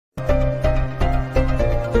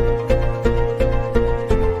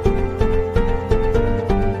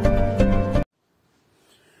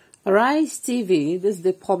Arise TV, this is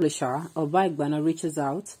the publisher of Baigbana, reaches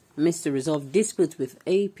out, means to resolve dispute with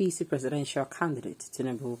APC presidential candidate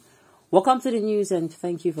Tinubu. Welcome to the news and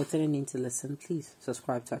thank you for tuning in to listen. Please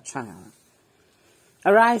subscribe to our channel.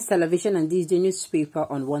 Arise Television and this the newspaper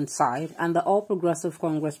on one side and the All Progressive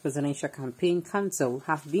Congress Presidential Campaign Council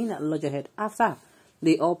have been at loggerhead after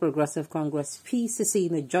the All Progressive Congress PCC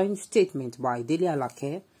in a joint statement by Dele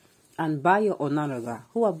Alake and Bayo Onanoga,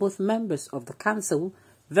 who are both members of the council,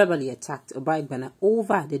 verbally attacked Baigbana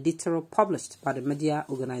over the editorial published by the media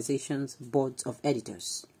organization's boards of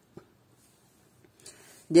editors.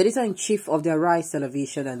 The editor-in-chief of the Arise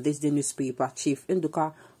Television and this the newspaper, Chief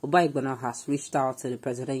Nduka Baigbana, has reached out to the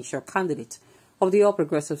presidential candidate of the All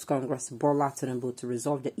Progressives Congress, Bola Tinubu, to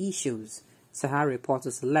resolve the issues, Sahara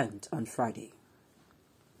reporters learned on Friday.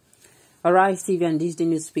 Arise TV and this the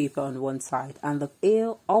newspaper on one side and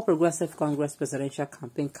the All Progressive Congress Presidential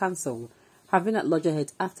Campaign Council have been at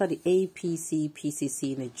loggerhead after the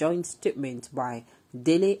APC-PCC in a joint statement by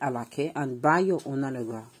Dele Alake and Bayo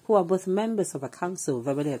Onanoga, who are both members of a council,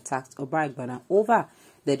 verbally attacked Baigbana over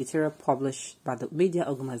the editorial published by the media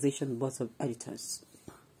organization board of editors.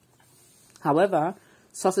 However,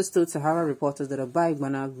 sources told Sahara reporters that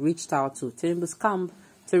Baigbana reached out to Tinubu's camp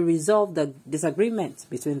to resolve the disagreement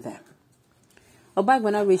between them.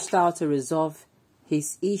 Baigbana reached out to resolve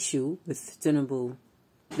his issue with Tinubu.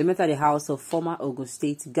 They met at the house of former Ogun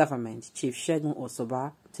State government Chief Segun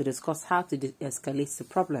Osoba to discuss how to de-escalate the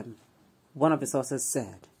problem, one of the sources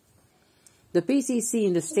said. The PCC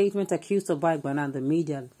in the statement accused Baigbana and the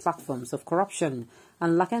media platforms of corruption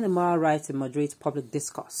and lacking the moral right to moderate public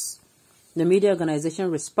discourse. The media organization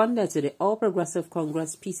responded to the All Progressive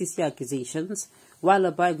Congress PCC accusations, while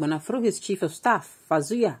Baigbana, through his chief of staff,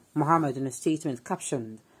 Fazuya Mohammed, in a statement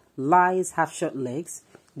captioned, "Lies have short legs,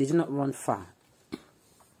 they do not run far."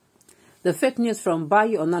 The fake news from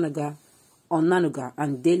Bayo Onanoga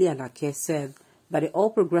and Dele Alake said that the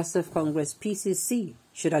All Progressive Congress PCC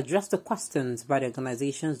should address the questions by the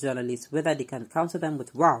organization's journalists whether they can counter them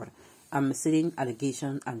with wild and misleading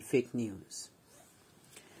allegations and fake news.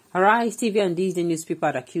 Arise TV and this the newspaper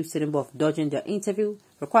had accused Tinubu of dodging their interview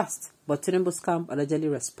request, but Tinubu's camp allegedly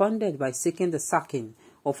responded by seeking the sacking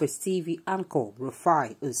of his TV anchor,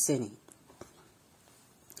 Rufai Hussaini.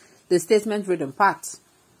 The statement read in part,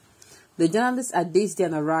 "The journalists at this day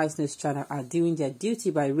and Arise News channel are doing their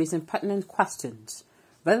duty by raising pertinent questions.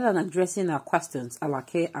 Rather than addressing our questions,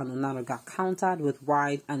 Alake and Onanoga countered with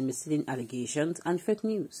wide and misleading allegations and fake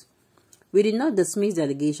news. We did not dismiss the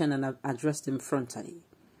allegation and address them frontally.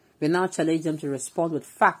 We now challenge them to respond with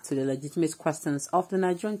facts to the legitimate questions of the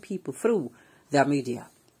Nigerian people through their media.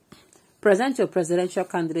 Present your presidential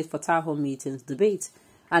candidate for town hall meetings, debates,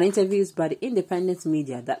 and interviews by the independent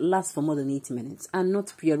media that last for more than 80 minutes, and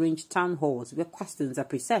not prearranged town halls where questions are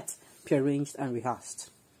preset, prearranged, and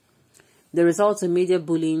rehearsed. The results of media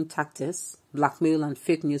bullying tactics, blackmail, and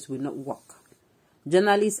fake news will not work.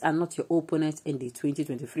 Journalists are not your opponent in the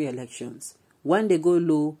 2023 elections. When they go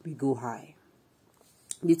low, we go high."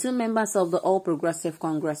 The two members of the All Progressive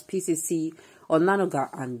Congress PCC, Onanoga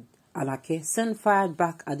and Alake, soon fired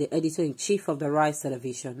back at the editor-in-chief of the Rise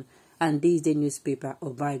Television and this day newspaper,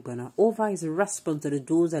 Baigbana, over his response to the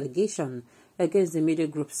duo's allegation against the media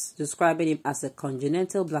groups, describing him as a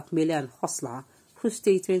congenital blackmailer and hustler whose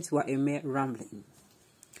statements were a mere rambling.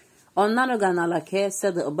 Onanoga and Alake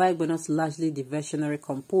said that Baigbana's largely diversionary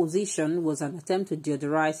composition was an attempt to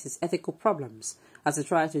deodorize his ethical problems as he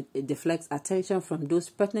tried to deflect attention from those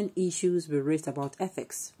pertinent issues we raised about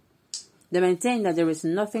ethics. They maintained that there is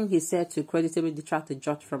nothing he said to creditably detract the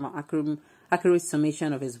judge from an accurate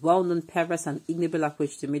summation of his well-known perverse and ignoble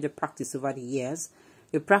approach to media practice over the years,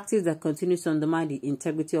 a practice that continues to undermine the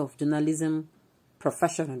integrity of journalism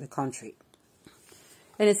profession in the country.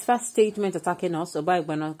 In his first statement attacking us,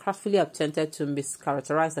 Baigbana craftily attempted to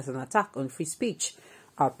mischaracterize as an attack on free speech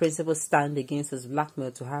our principal stand against his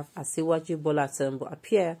blackmail to have Asiwaju Bola Tinubu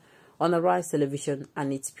appear on Arise Television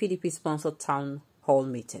and its PDP-sponsored town hall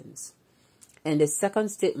meetings. In the second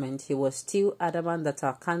statement, he was still adamant that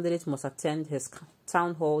our candidate must attend his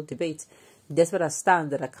town hall debate, despite a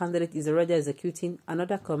stand that our candidate is already executing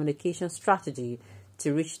another communication strategy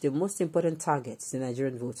to reach the most important targets, the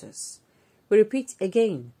Nigerian voters. We repeat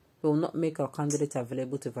again, we will not make our candidate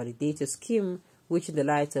available to validate a scheme which, in the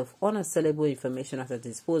light of unassailable information at our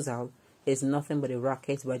disposal, is nothing but a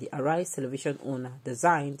racket by the Arise Television owner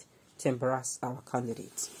designed to embarrass our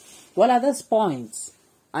candidate. Well, at this point,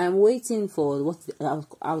 I am waiting for what the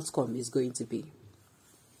outcome is going to be.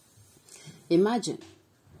 Imagine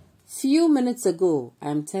Few minutes ago,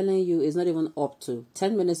 I'm telling you, it's not even up to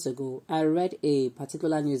 10 minutes ago, I read a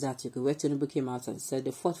particular news article where Tinubu came out and said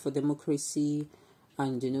they fought for democracy,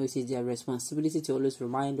 and it is their responsibility to always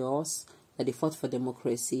remind us that they fought for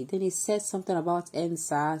democracy. Then he said something about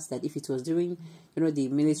NSAS, that if it was during the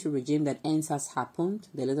military regime that NSAS happened,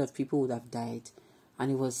 a lot of people would have died.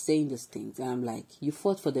 And he was saying these things, and I'm like, you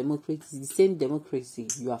fought for democracy, the same democracy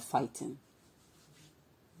you are fighting.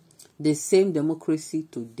 The same democracy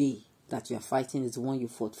today that you are fighting is the one you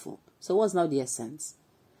fought for. So what's now the essence?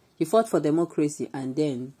 You fought for democracy, and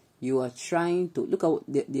then you are trying to look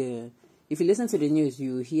at the if you listen to the news,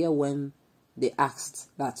 you hear when they asked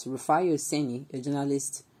that Rufai Oseni, a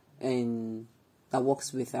journalist that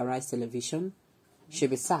works with Arise Television, should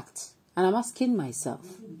be sacked. And I'm asking myself,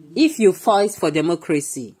 if you fight for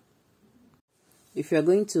democracy, if you're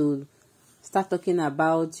going to start talking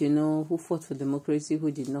about, who fought for democracy, who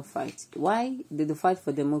did not fight. Why did they fight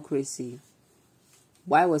for democracy?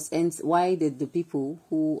 Why did the people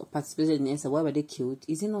who participated in the NSA, why were they killed?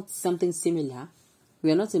 Is it not something similar?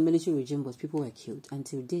 We are not a military regime, but people were killed.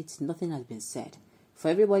 Until date, nothing has been said. For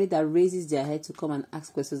everybody that raises their head to come and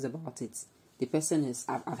ask questions about it, the person is,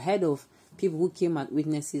 I've heard of people who came and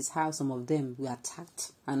witnesses how some of them were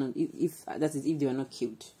attacked, and if they were not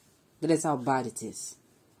killed. That is how bad it is.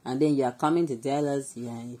 And then you are coming to tell us,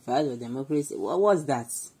 you fight for democracy. What was that?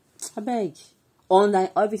 I beg.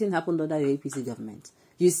 Everything happened under the APC government.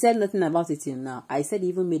 You said nothing about it till now. I said you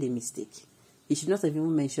even made a mistake. You should not have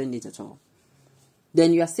even mentioned it at all.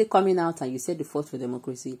 Then you are still coming out and you said the fought for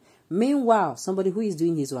democracy. Meanwhile, somebody who is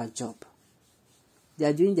doing his or her job, they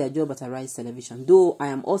are doing their job at Arise Television. Though I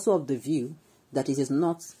am also of the view that it is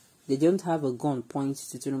not, they don't have a gun pointed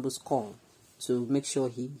to Tinubu's call to make sure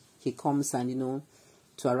he comes and,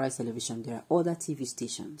 to Arise Television. There are other TV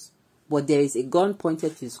stations. But there is a gun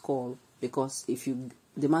pointed to his call, because if you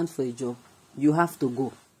demand for a job, you have to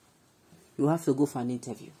go. You have to go for an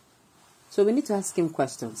interview. So we need to ask him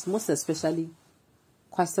questions, most especially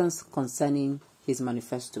questions concerning his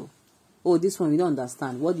manifesto. Oh, this one we don't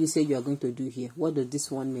understand. What do you say you are going to do here? What does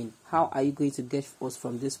this one mean? How are you going to get us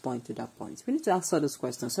from this point to that point? We need to ask all those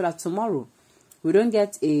questions so that tomorrow we don't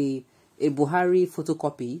get a Buhari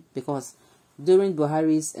photocopy, because during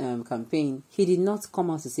Buhari's campaign, he did not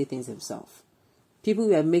come out to say things himself. People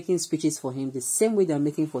were making speeches for him the same way they are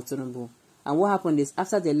making for Tinubu. And what happened is,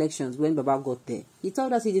 after the elections, when Baba got there, he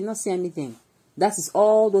told us he did not say anything. That is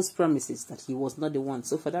all those promises that he was not the one.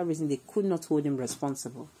 So for that reason, they could not hold him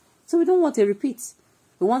responsible. So we don't want a repeat.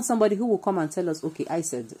 We want somebody who will come and tell us, okay, I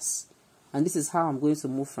said this, and this is how I'm going to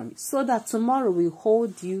move from it. So that tomorrow we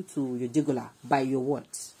hold you to your jugular by your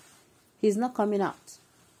words. He's not coming out.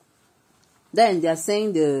 Then they are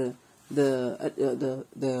saying the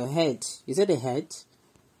head. You said the head?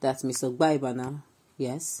 That's Mr. Gbaibana.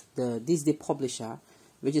 Yes, this day publisher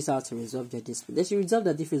reaches out to resolve their dispute. They should resolve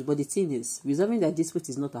their dispute, but the thing is, resolving their dispute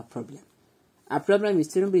is not our problem. Our problem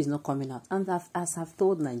is Tinubu is not coming out. And as I've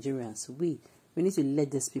told Nigerians, we need to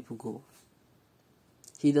let these people go.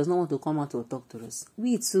 He does not want to come out or talk to us.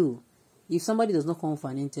 We too. If somebody does not come for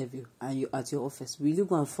an interview and you're at your office, will you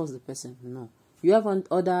go and force the person? No. You have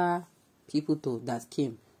other people that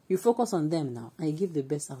came. You focus on them now and you give the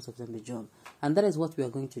best out of them the job. And that is what we are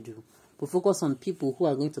going to do. We focus on people who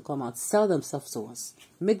are going to come out, sell themselves to us,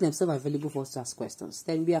 make themselves available for us to ask questions.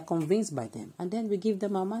 Then we are convinced by them, and then we give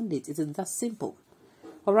them our mandate. It is that simple.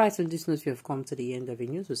 All right, on this note, you have come to the end of the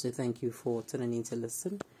news. We say thank you for tuning in to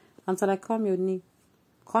listen. Until I come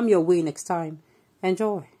your way next time,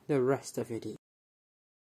 enjoy the rest of your day.